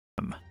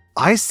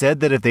I said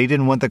that if they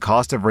didn't want the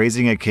cost of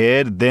raising a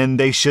kid, then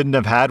they shouldn't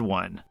have had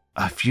one.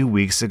 A few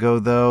weeks ago,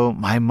 though,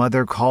 my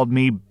mother called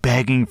me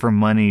begging for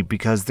money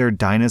because their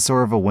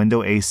dinosaur of a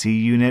window AC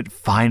unit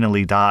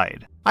finally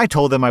died. I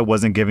told them I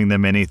wasn't giving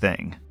them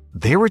anything.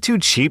 They were too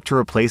cheap to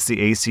replace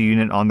the AC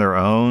unit on their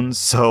own,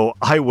 so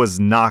I was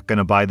not going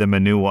to buy them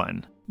a new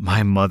one.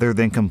 My mother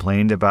then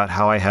complained about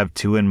how I have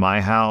two in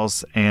my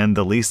house, and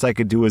the least I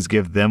could do was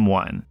give them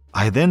one.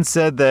 I then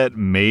said that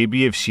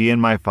maybe if she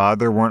and my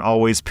father weren't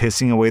always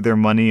pissing away their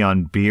money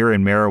on beer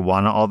and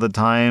marijuana all the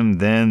time,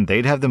 then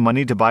they'd have the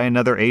money to buy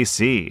another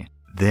AC.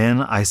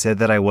 Then I said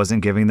that I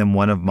wasn't giving them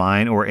one of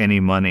mine or any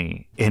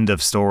money. End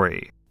of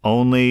story.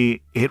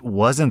 Only, it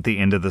wasn't the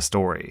end of the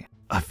story.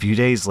 A few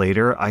days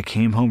later, I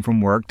came home from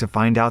work to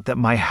find out that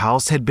my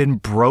house had been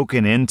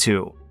broken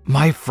into.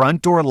 My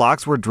front door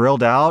locks were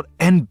drilled out,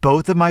 and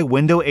both of my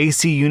window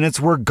AC units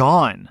were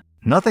gone.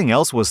 Nothing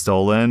else was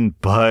stolen,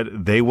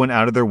 but they went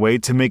out of their way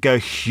to make a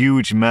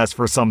huge mess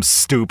for some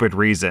stupid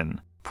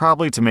reason.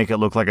 Probably to make it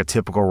look like a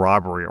typical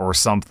robbery or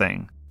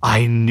something.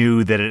 I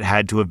knew that it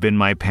had to have been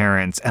my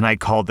parents, and I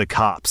called the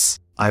cops.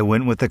 I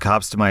went with the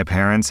cops to my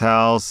parents'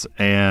 house,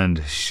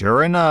 and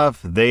sure enough,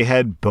 they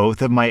had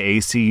both of my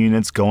AC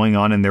units going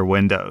on in their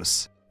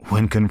windows.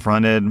 When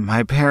confronted,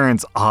 my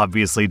parents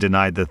obviously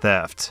denied the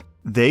theft.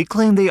 They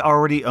claimed they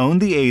already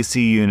owned the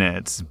AC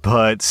units,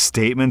 but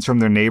statements from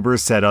their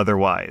neighbors said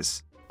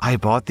otherwise. I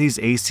bought these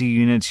AC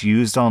units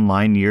used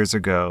online years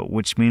ago,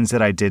 which means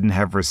that I didn't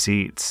have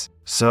receipts.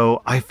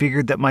 So I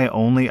figured that my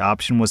only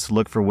option was to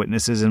look for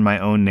witnesses in my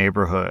own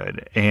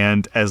neighborhood,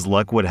 and as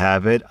luck would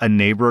have it, a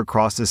neighbor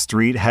across the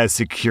street has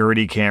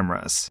security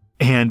cameras.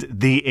 And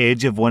the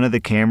edge of one of the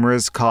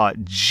cameras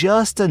caught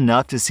just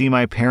enough to see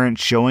my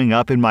parents showing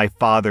up in my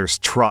father's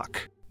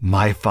truck.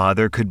 My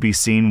father could be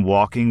seen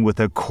walking with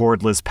a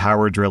cordless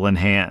power drill in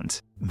hand.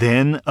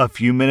 Then, a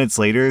few minutes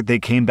later, they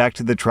came back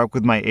to the truck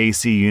with my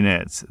AC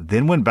units,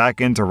 then went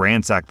back in to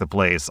ransack the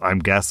place, I'm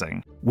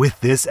guessing. With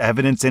this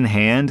evidence in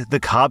hand, the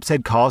cops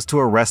had cause to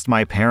arrest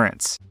my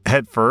parents.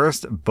 At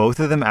first,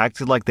 both of them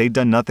acted like they'd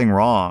done nothing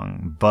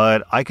wrong,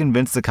 but I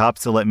convinced the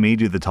cops to let me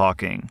do the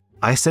talking.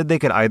 I said they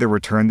could either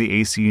return the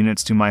AC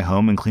units to my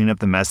home and clean up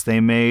the mess they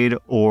made,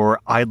 or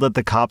I'd let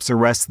the cops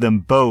arrest them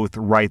both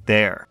right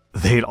there.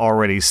 They'd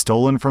already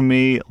stolen from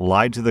me,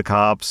 lied to the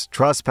cops,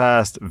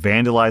 trespassed,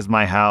 vandalized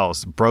my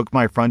house, broke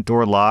my front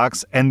door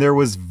locks, and there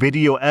was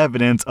video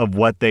evidence of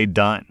what they'd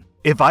done.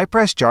 If I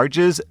pressed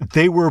charges,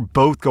 they were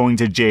both going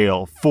to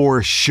jail,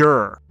 for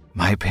sure.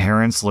 My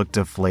parents looked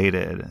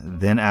deflated,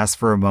 then asked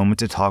for a moment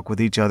to talk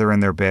with each other in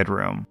their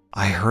bedroom.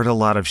 I heard a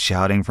lot of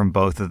shouting from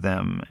both of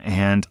them,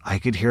 and I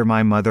could hear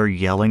my mother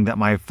yelling that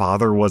my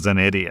father was an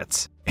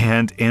idiot.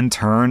 And in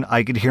turn,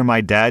 I could hear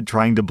my dad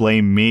trying to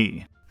blame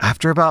me.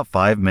 After about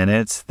 5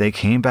 minutes, they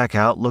came back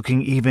out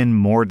looking even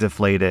more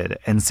deflated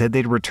and said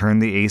they'd return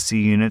the AC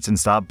units and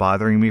stop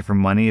bothering me for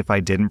money if I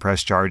didn't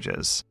press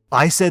charges.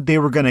 I said they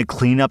were going to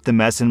clean up the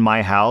mess in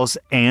my house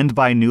and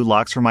buy new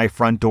locks for my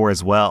front door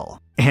as well.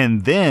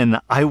 And then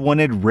I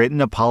wanted written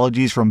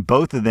apologies from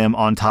both of them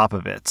on top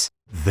of it.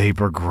 They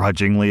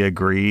begrudgingly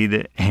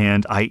agreed,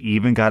 and I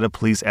even got a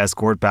police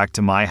escort back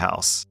to my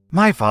house.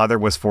 My father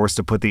was forced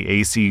to put the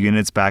AC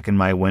units back in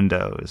my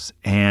windows,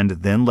 and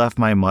then left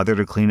my mother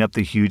to clean up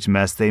the huge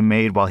mess they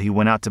made while he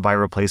went out to buy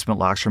replacement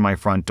locks for my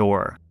front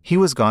door. He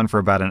was gone for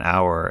about an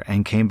hour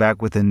and came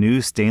back with a new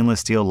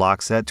stainless steel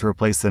lock set to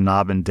replace the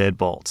knob and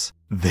deadbolts.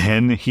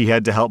 Then he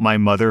had to help my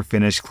mother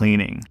finish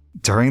cleaning.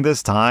 During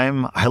this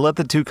time, I let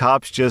the two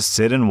cops just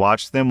sit and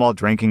watch them while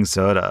drinking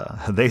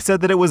soda. They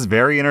said that it was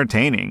very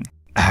entertaining.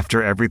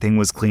 After everything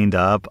was cleaned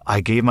up,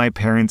 I gave my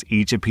parents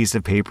each a piece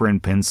of paper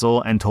and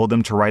pencil and told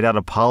them to write out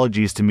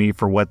apologies to me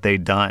for what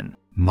they'd done.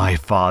 My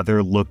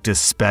father looked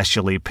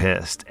especially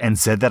pissed and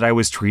said that I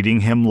was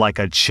treating him like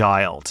a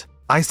child.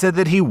 I said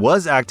that he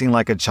was acting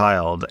like a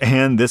child,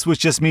 and this was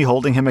just me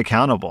holding him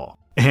accountable.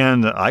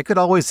 And I could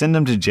always send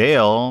him to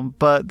jail,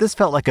 but this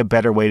felt like a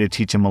better way to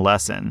teach him a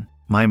lesson.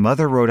 My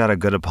mother wrote out a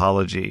good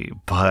apology,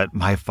 but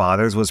my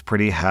father's was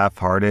pretty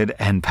half-hearted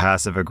and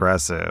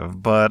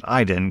passive-aggressive, but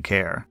I didn't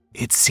care.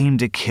 It seemed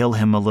to kill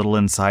him a little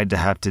inside to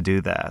have to do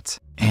that.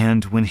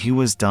 And when he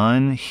was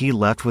done, he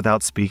left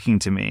without speaking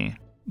to me.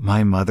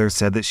 My mother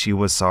said that she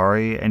was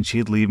sorry and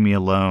she'd leave me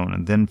alone,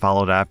 and then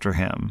followed after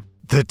him.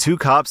 The two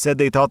cops said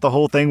they thought the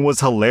whole thing was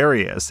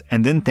hilarious,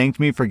 and then thanked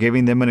me for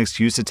giving them an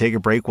excuse to take a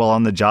break while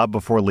on the job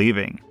before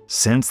leaving.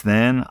 Since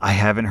then, I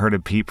haven't heard a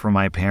peep from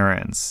my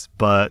parents,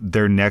 but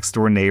their next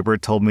door neighbor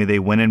told me they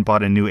went and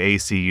bought a new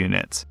AC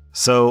unit.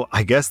 So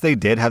I guess they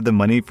did have the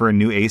money for a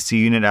new AC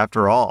unit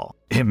after all.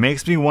 It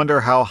makes me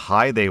wonder how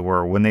high they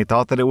were when they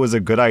thought that it was a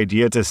good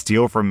idea to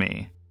steal from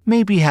me.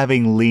 Maybe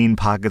having lean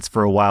pockets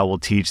for a while will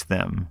teach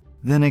them.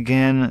 Then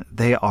again,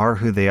 they are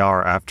who they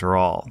are after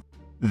all.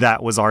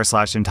 That was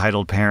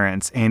r/entitled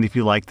parents, and if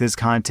you like this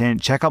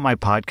content, check out my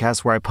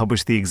podcast where I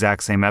publish the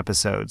exact same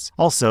episodes.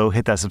 Also,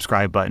 hit that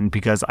subscribe button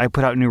because I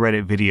put out new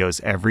Reddit videos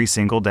every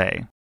single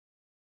day.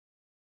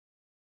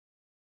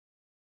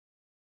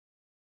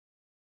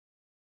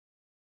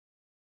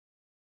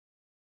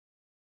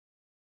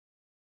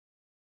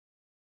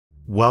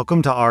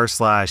 Welcome to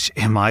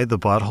r/Am I the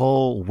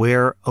Butthole,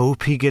 where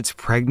OP gets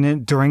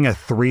pregnant during a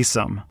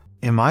threesome.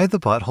 Am I the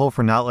butthole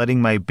for not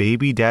letting my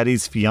baby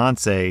daddy's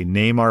fiance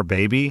name our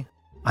baby?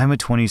 I'm a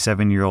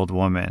 27-year-old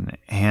woman,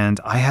 and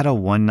I had a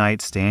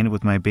one-night stand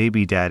with my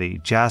baby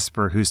daddy,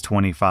 Jasper, who's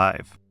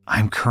 25.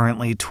 I'm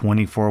currently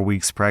 24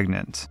 weeks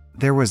pregnant.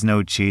 There was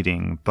no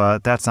cheating,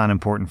 but that's not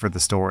important for the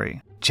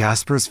story.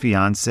 Jasper's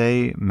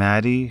fiance,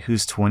 Maddie,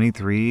 who's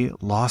 23,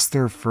 lost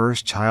their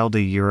first child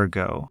a year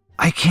ago.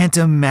 I can't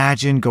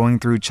imagine going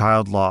through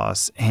child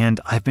loss, and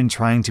I've been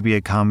trying to be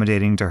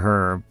accommodating to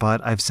her,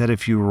 but I've set a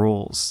few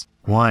rules.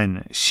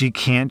 1. She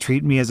can't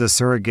treat me as a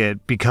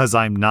surrogate because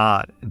I'm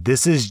not.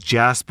 This is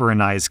Jasper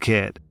and I's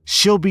kid.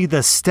 She'll be the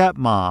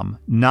stepmom,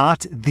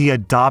 not the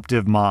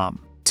adoptive mom.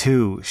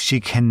 2.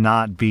 She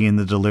cannot be in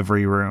the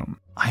delivery room.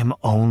 I'm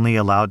only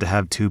allowed to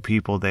have 2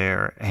 people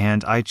there,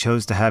 and I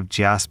chose to have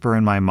Jasper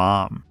and my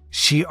mom.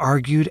 She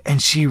argued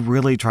and she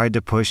really tried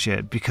to push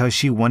it because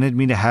she wanted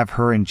me to have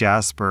her and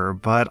Jasper,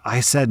 but I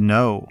said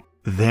no.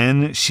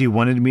 Then she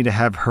wanted me to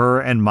have her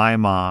and my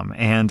mom,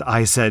 and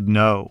I said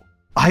no.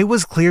 I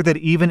was clear that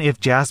even if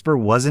Jasper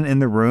wasn't in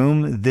the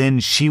room, then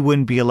she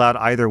wouldn't be allowed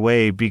either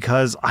way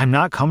because I'm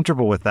not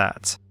comfortable with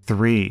that.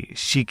 3.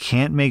 She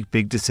can't make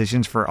big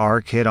decisions for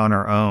our kid on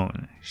her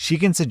own. She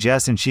can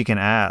suggest and she can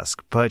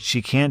ask, but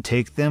she can't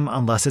take them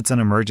unless it's an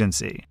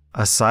emergency.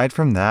 Aside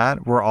from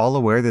that, we're all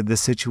aware that this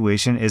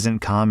situation isn't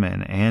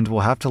common and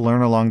we'll have to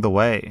learn along the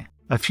way.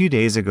 A few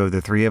days ago,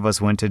 the 3 of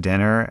us went to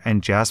dinner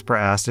and Jasper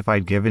asked if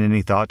I'd given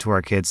any thought to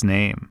our kid's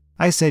name.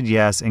 I said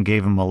yes and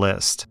gave him a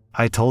list.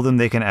 I told them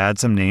they can add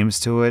some names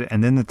to it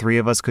and then the 3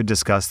 of us could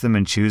discuss them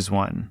and choose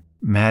one.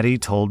 Maddie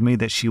told me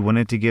that she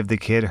wanted to give the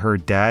kid her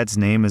dad's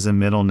name as a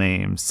middle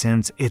name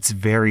since it's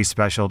very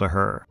special to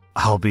her.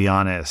 I'll be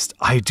honest,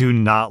 I do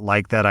not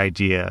like that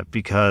idea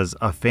because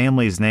a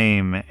family's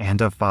name,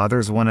 and a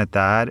father's one at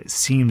that,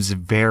 seems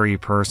very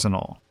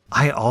personal.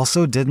 I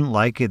also didn't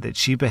like it that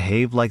she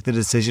behaved like the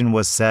decision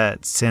was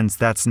set since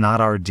that's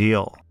not our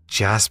deal.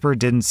 Jasper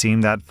didn't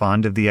seem that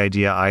fond of the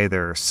idea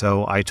either,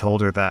 so I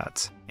told her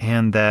that.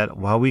 And that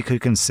while we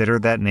could consider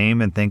that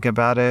name and think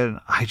about it,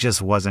 I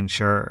just wasn't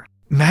sure.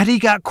 Maddie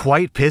got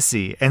quite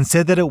pissy and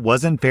said that it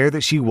wasn't fair that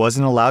she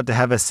wasn't allowed to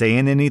have a say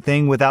in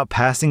anything without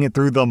passing it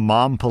through the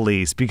mom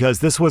police because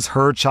this was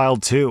her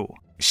child too.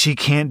 She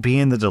can't be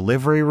in the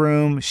delivery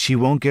room, she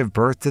won't give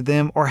birth to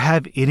them or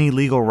have any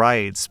legal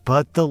rights,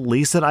 but the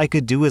least that I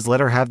could do is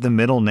let her have the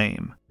middle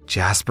name.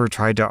 Jasper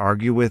tried to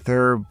argue with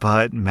her,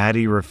 but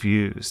Maddie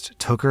refused,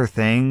 took her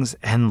things,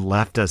 and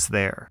left us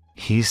there.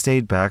 He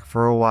stayed back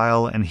for a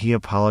while and he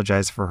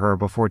apologized for her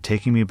before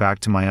taking me back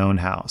to my own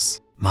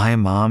house. My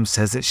mom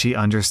says that she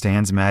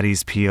understands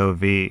Maddie's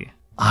POV.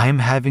 I'm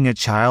having a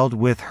child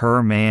with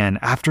her man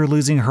after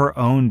losing her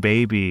own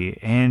baby,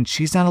 and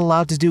she's not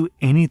allowed to do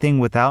anything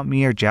without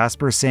me or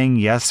Jasper saying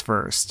yes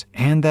first,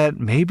 and that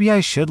maybe I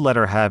should let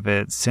her have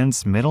it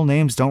since middle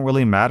names don't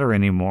really matter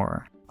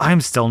anymore. I'm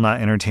still not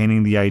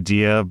entertaining the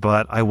idea,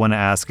 but I want to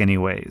ask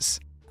anyways.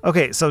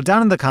 Okay, so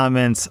down in the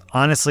comments,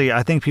 honestly,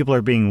 I think people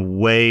are being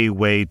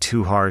way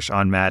too harsh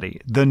on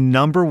Maddie. The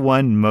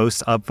 #1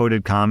 most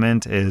upvoted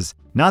comment is,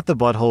 "Not the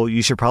butthole,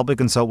 you should probably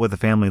consult with a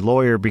family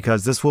lawyer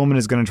because this woman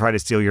is going to try to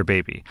steal your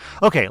baby."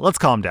 Okay, let's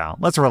calm down.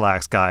 Let's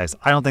relax, guys.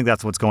 I don't think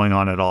that's what's going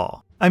on at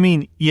all. I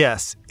mean,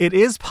 yes, it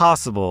is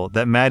possible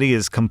that Maddie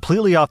is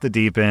completely off the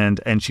deep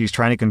end and she's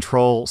trying to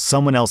control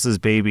someone else's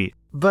baby.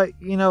 But,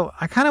 you know,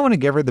 I kind of want to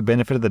give her the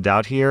benefit of the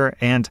doubt here,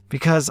 and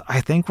because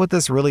I think what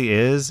this really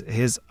is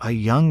a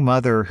young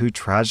mother who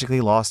tragically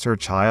lost her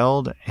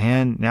child,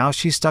 and now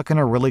she's stuck in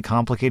a really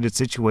complicated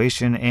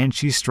situation and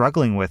she's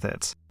struggling with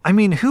it. I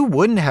mean, who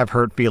wouldn't have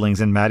hurt feelings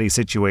in Maddie's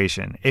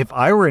situation? If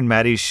I were in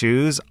Maddie's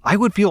shoes, I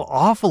would feel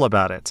awful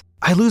about it.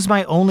 I lose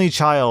my only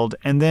child,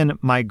 and then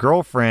my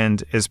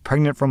girlfriend is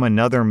pregnant from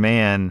another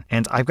man,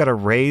 and I've got to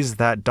raise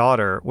that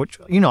daughter, which,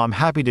 you know, I'm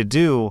happy to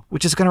do,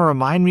 which is going to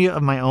remind me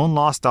of my own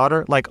lost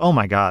daughter. Like, oh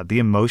my God, the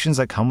emotions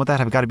that come with that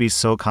have got to be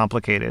so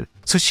complicated.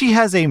 So she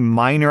has a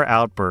minor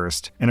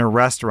outburst in a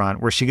restaurant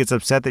where she gets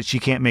upset that she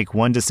can't make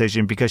one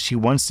decision because she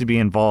wants to be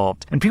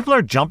involved. And people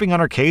are jumping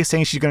on her case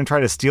saying she's going to try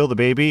to steal the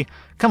baby.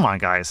 Come on,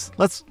 guys.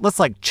 Let's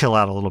like chill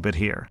out a little bit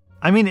here.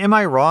 I mean, am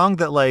I wrong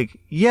that like,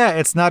 yeah,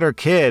 it's not her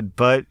kid,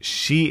 but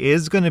she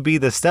is going to be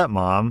the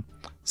stepmom,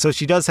 so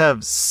she does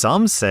have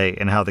some say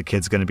in how the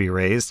kid's going to be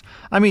raised.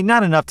 I mean,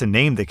 not enough to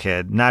name the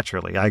kid,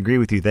 naturally. I agree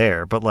with you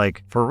there, but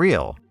like, for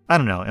real. I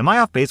don't know. Am I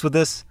off base with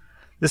this?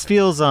 This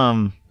feels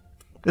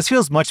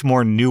much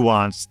more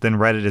nuanced than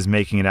Reddit is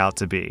making it out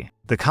to be.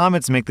 The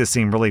comments make this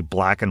seem really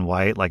black and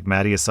white, like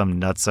Maddie is some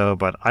nutso,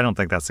 but I don't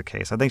think that's the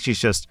case. I think she's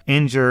just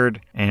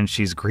injured, and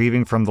she's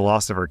grieving from the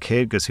loss of her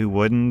kid, because who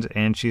wouldn't?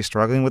 And she's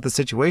struggling with the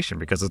situation,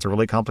 because it's a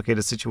really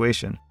complicated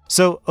situation.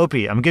 So, OP,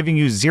 I'm giving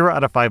you 0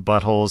 out of 5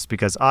 buttholes,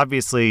 because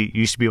obviously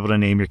you should be able to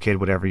name your kid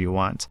whatever you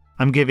want.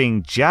 I'm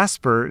giving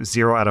Jasper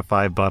 0 out of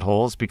 5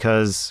 buttholes,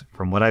 because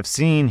from what I've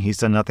seen, he's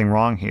done nothing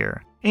wrong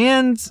here.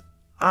 And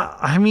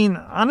I mean,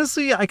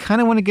 honestly, I kind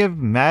of want to give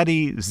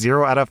Maddie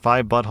 0 out of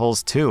 5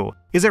 buttholes too.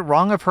 Is it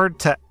wrong of her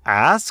to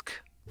ask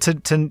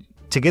to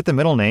to get the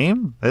middle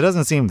name? It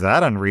doesn't seem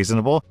that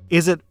unreasonable.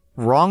 Is it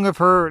wrong of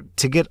her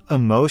to get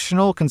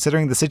emotional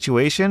considering the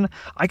situation?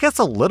 I guess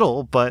a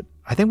little, but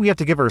I think we have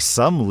to give her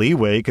some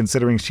leeway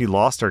considering she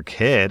lost her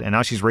kid and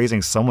now she's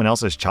raising someone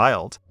else's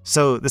child.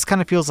 So this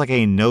kind of feels like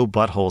a no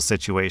butthole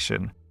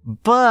situation.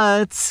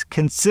 But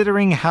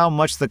considering how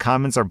much the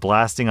comments are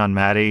blasting on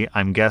Maddie,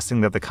 I'm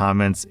guessing that the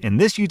comments in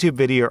this YouTube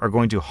video are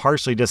going to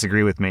harshly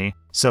disagree with me.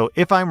 So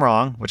if I'm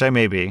wrong, which I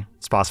may be,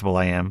 it's possible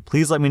I am,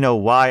 please let me know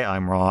why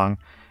I'm wrong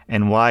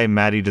and why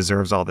Maddie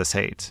deserves all this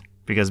hate.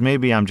 Because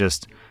maybe I'm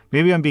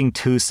being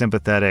too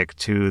sympathetic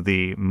to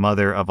the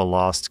mother of a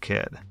lost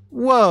kid.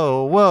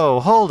 Whoa,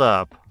 hold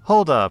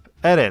up,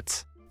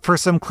 edit. For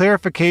some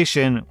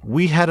clarification,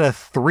 we had a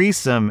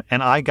threesome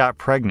and I got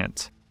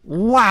pregnant.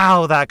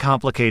 Wow, that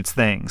complicates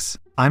things.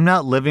 I'm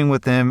not living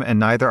with them and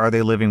neither are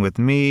they living with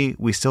me.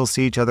 We still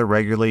see each other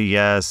regularly,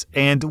 yes.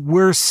 And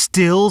we're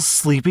still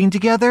sleeping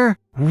together?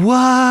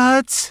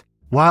 What?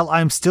 While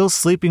I'm still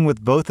sleeping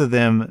with both of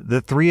them, the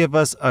three of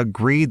us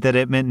agreed that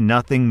it meant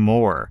nothing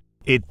more.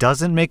 It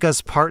doesn't make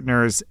us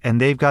partners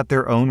and they've got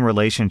their own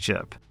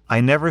relationship.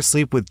 I never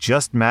sleep with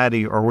just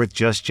Maddie or with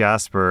just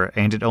Jasper,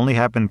 and it only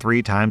happened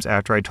 3 times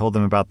after I told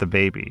them about the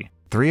baby.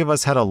 3 of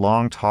us had a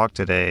long talk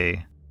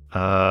today.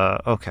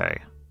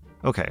 Okay,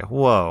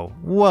 whoa,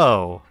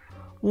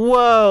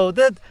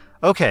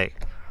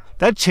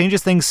 that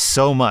changes things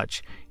so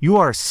much. You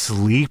are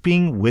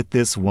sleeping with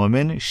this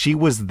woman? She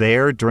was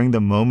there during the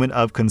moment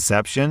of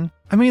conception?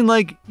 I mean,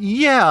 like,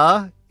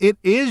 yeah, it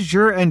is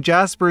your and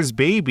Jasper's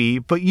baby,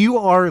 but you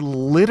are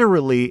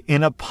literally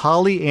in a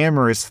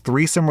polyamorous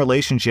threesome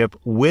relationship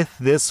with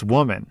this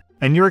woman.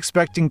 And you're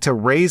expecting to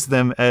raise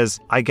them as,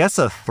 I guess,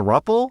 a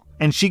throuple?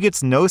 And she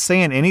gets no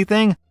say in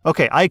anything?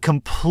 Okay, I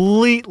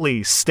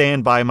completely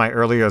stand by my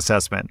earlier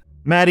assessment.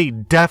 Maddie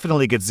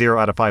definitely gets 0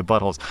 out of 5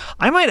 buttholes.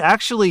 I might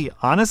actually,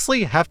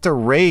 honestly, have to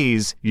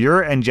raise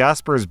your and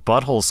Jasper's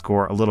butthole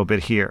score a little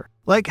bit here.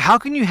 Like, how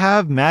can you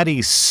have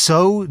Maddie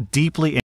so deeply